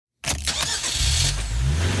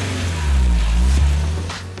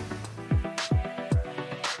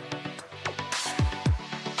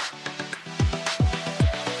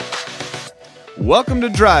Welcome to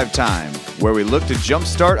Drive Time, where we look to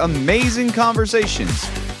jumpstart amazing conversations.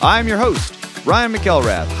 I'm your host, Ryan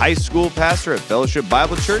McElrath, high school pastor at Fellowship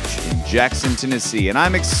Bible Church in Jackson, Tennessee, and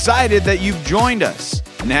I'm excited that you've joined us.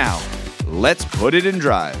 Now, let's put it in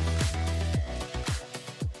drive.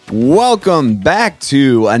 Welcome back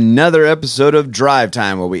to another episode of Drive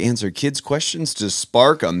Time, where we answer kids' questions to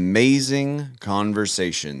spark amazing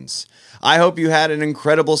conversations. I hope you had an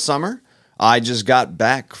incredible summer. I just got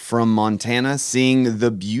back from Montana seeing the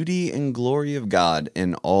beauty and glory of God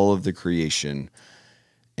in all of the creation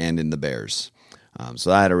and in the bears.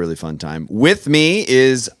 So I had a really fun time. With me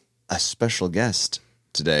is a special guest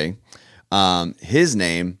today. His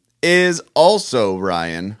name is also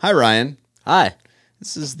Ryan. Hi, Ryan. Hi.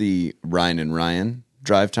 This is the Ryan and Ryan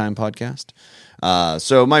Drive Time podcast.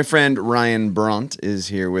 So my friend Ryan Brunt is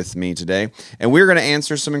here with me today, and we're going to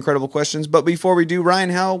answer some incredible questions. But before we do, Ryan,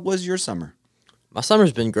 how was your summer? My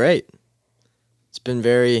summer's been great. It's been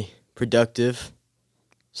very productive,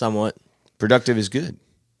 somewhat. Productive is good.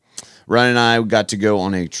 Ryan and I got to go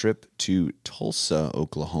on a trip to Tulsa,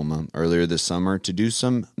 Oklahoma earlier this summer to do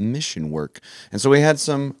some mission work. And so we had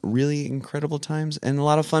some really incredible times and a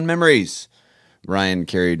lot of fun memories. Ryan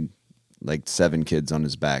carried like 7 kids on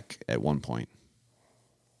his back at one point.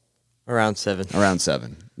 Around seven.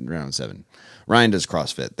 Ryan does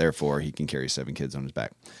CrossFit, therefore he can carry 7 kids on his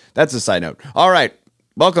back. That's a side note. All right,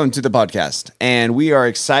 welcome to the podcast, and we are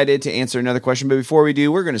excited to answer another question. But before we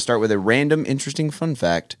do, we're going to start with a random, interesting fun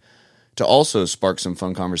fact to also spark some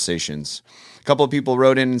fun conversations. A couple of people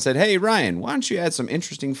wrote in and said, "Hey, Ryan, why don't you add some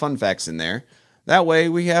interesting fun facts in there? That way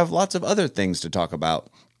we have lots of other things to talk about."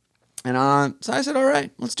 And so I said, all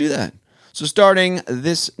right, let's do that. So starting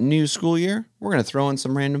this new school year, we're going to throw in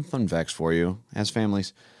some random fun facts for you as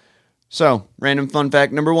families. So, random fun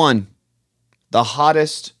fact number 1, the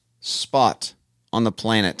hottest spot on the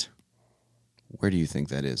planet. Where do you think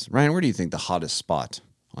that is? Ryan, where do you think the hottest spot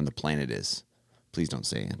on the planet is? Please don't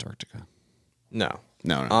say Antarctica. No.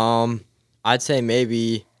 No. I'd say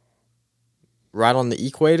maybe right on the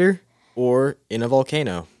equator or in a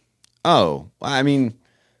volcano. Oh, I mean,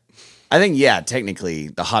 I think, yeah, technically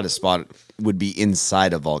the hottest spot would be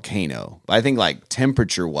inside a volcano. But I think, like,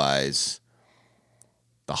 temperature-wise,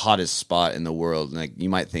 the hottest spot in the world, like, you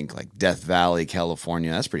might think, like, Death Valley,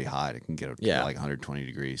 California. That's pretty hot. It can get to like 120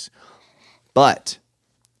 degrees. But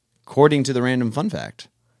according to the random fun fact,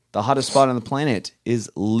 the hottest spot on the planet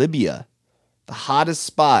is Libya. The hottest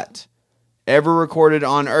spot ever recorded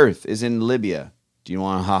on Earth is in Libya. Do you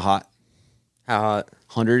want how hot? How hot?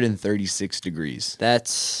 136 degrees.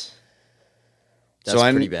 That's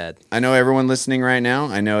pretty bad. I know everyone listening right now,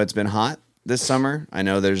 I know it's been hot this summer. I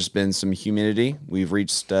know there's been some humidity. We've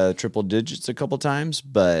reached triple digits a couple times,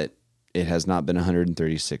 but it has not been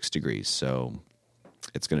 136 degrees. So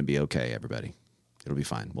it's going to be okay, everybody. It'll be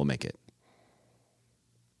fine. We'll make it.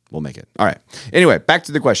 All right. Anyway, back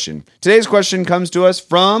to the question. Today's question comes to us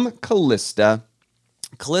from Callista.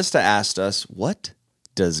 Callista asked us, what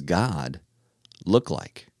does God look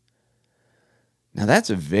like? Now, that's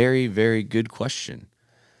a very, very good question,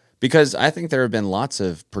 because I think there have been lots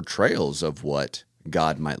of portrayals of what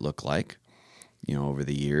God might look like, over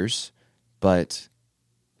the years. But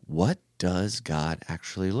what does God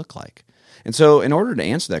actually look like? And so in order to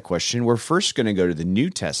answer that question, we're first going to go to the New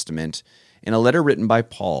Testament in a letter written by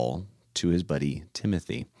Paul to his buddy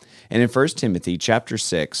Timothy. And in 1 Timothy chapter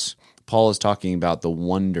 6, Paul is talking about the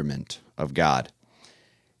wonderment of God.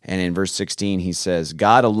 And in verse 16, he says,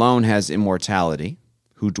 God alone has immortality,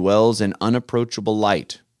 who dwells in unapproachable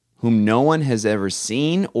light, whom no one has ever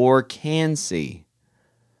seen or can see.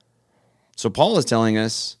 So Paul is telling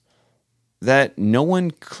us that no one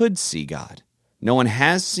could see God. No one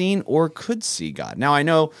has seen or could see God. Now, I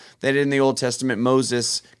know that in the Old Testament,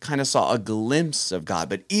 Moses kind of saw a glimpse of God,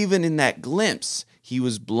 but even in that glimpse, he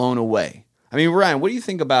was blown away. I mean, Ryan, what do you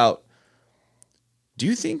think about, do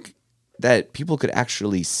you think that people could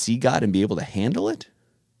actually see God and be able to handle it?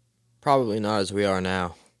 Probably not as we are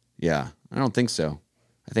now. Yeah, I don't think so.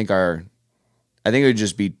 I think it would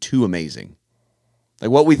just be too amazing.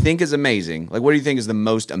 Like, what we think is amazing, like, what do you think is the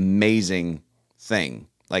most amazing thing,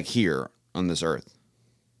 like, here on this earth?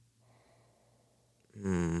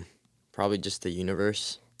 Probably just the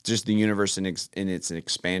universe. Just the universe in its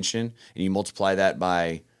expansion, and you multiply that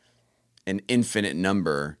by an infinite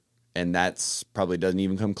number, and that's probably doesn't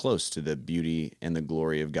even come close to the beauty and the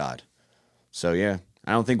glory of God. So, yeah,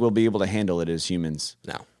 I don't think we'll be able to handle it as humans.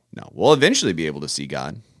 No. We'll eventually be able to see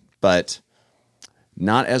God, but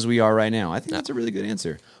not as we are right now. I think that's a really good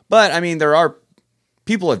answer. But, I mean,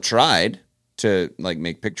 people have tried to, like,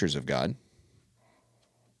 make pictures of God.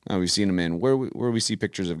 We've seen them in, where we see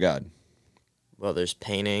pictures of God? Well, there's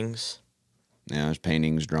paintings, Yeah, there's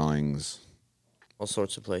paintings, drawings, all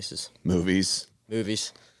sorts of places. movies.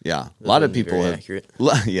 Movies. Yeah, a Those lot of wouldn't be people very have. accurate.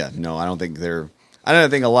 Yeah, no, I don't think they're. I don't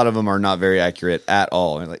think a lot of them are not very accurate at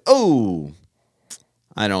all. And like, oh,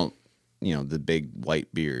 I don't. The big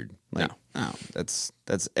white beard. Like, no, that's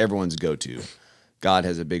everyone's go-to. God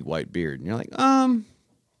has a big white beard, and you're like,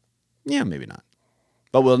 yeah, maybe not,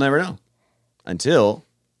 but we'll never know until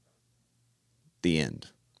the end,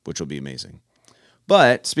 which will be amazing.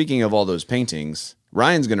 But speaking of all those paintings,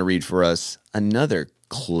 Ryan's going to read for us another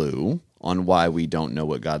clue on why we don't know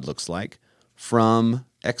what God looks like from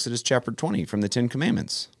Exodus chapter 20, from the Ten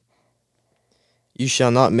Commandments. You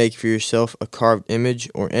shall not make for yourself a carved image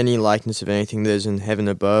or any likeness of anything that is in heaven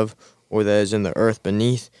above, or that is in the earth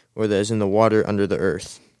beneath, or that is in the water under the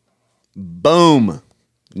earth. Boom.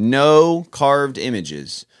 No carved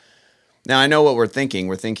images. Now, I know what we're thinking.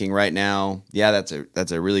 We're thinking right now, yeah,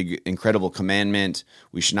 that's a really incredible commandment.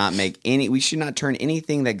 We should not turn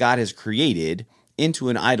anything that God has created into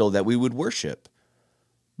an idol that we would worship.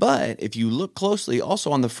 But if you look closely,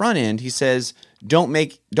 also on the front end, he says, don't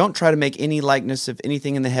try to make any likeness of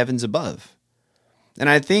anything in the heavens above. And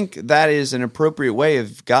I think that is an appropriate way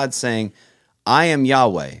of God saying, I am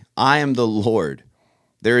Yahweh. I am the Lord.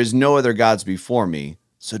 There is no other gods before me.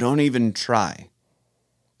 So don't even try.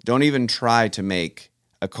 Don't even try to make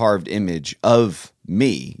a carved image of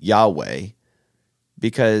me, Yahweh,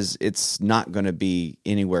 because it's not going to be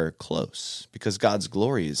anywhere close. Because God's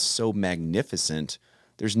glory is so magnificent.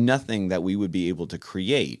 There's nothing that we would be able to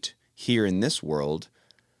create here in this world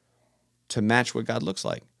to match what God looks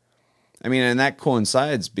like. I mean, and that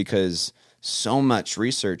coincides because so much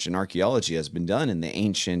research and archaeology has been done in the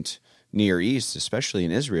ancient Near East, especially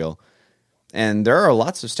in Israel. And there are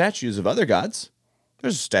lots of statues of other gods.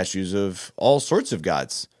 There's statues of all sorts of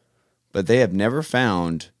gods. But they have never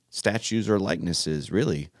found statues or likenesses,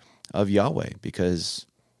 really, of Yahweh because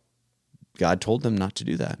God told them not to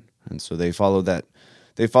do that. And so they followed that.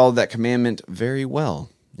 They followed that commandment very well,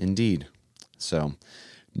 indeed. So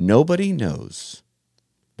nobody knows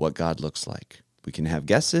what God looks like. We can have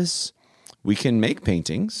guesses. We can make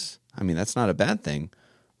paintings. I mean, that's not a bad thing.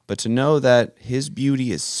 But to know that his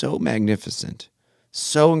beauty is so magnificent,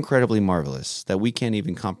 so incredibly marvelous that we can't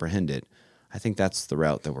even comprehend it, I think that's the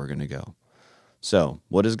route that we're going to go. So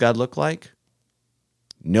what does God look like?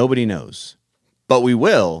 Nobody knows. But we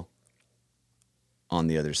will on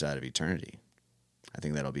the other side of eternity. I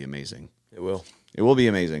think that'll be amazing. It will. It will be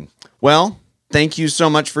amazing. Well, thank you so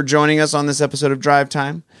much for joining us on this episode of Drive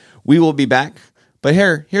Time. We will be back. But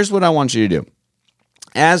here's what I want you to do.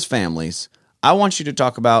 As families, I want you to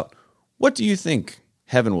talk about, what do you think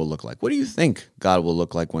heaven will look like? What do you think God will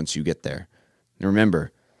look like once you get there? And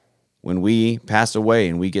remember, when we pass away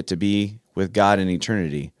and we get to be with God in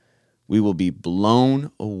eternity, we will be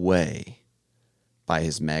blown away by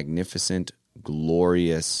his magnificent,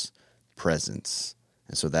 glorious presence.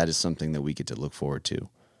 And so that is something that we get to look forward to.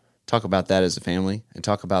 Talk about that as a family and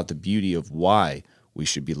talk about the beauty of why we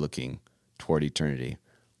should be looking toward eternity.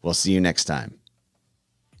 We'll see you next time.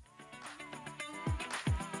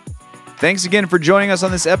 Thanks again for joining us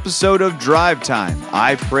on this episode of Drive Time.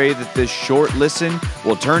 I pray that this short listen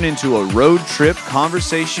will turn into a road trip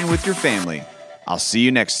conversation with your family. I'll see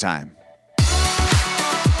you next time.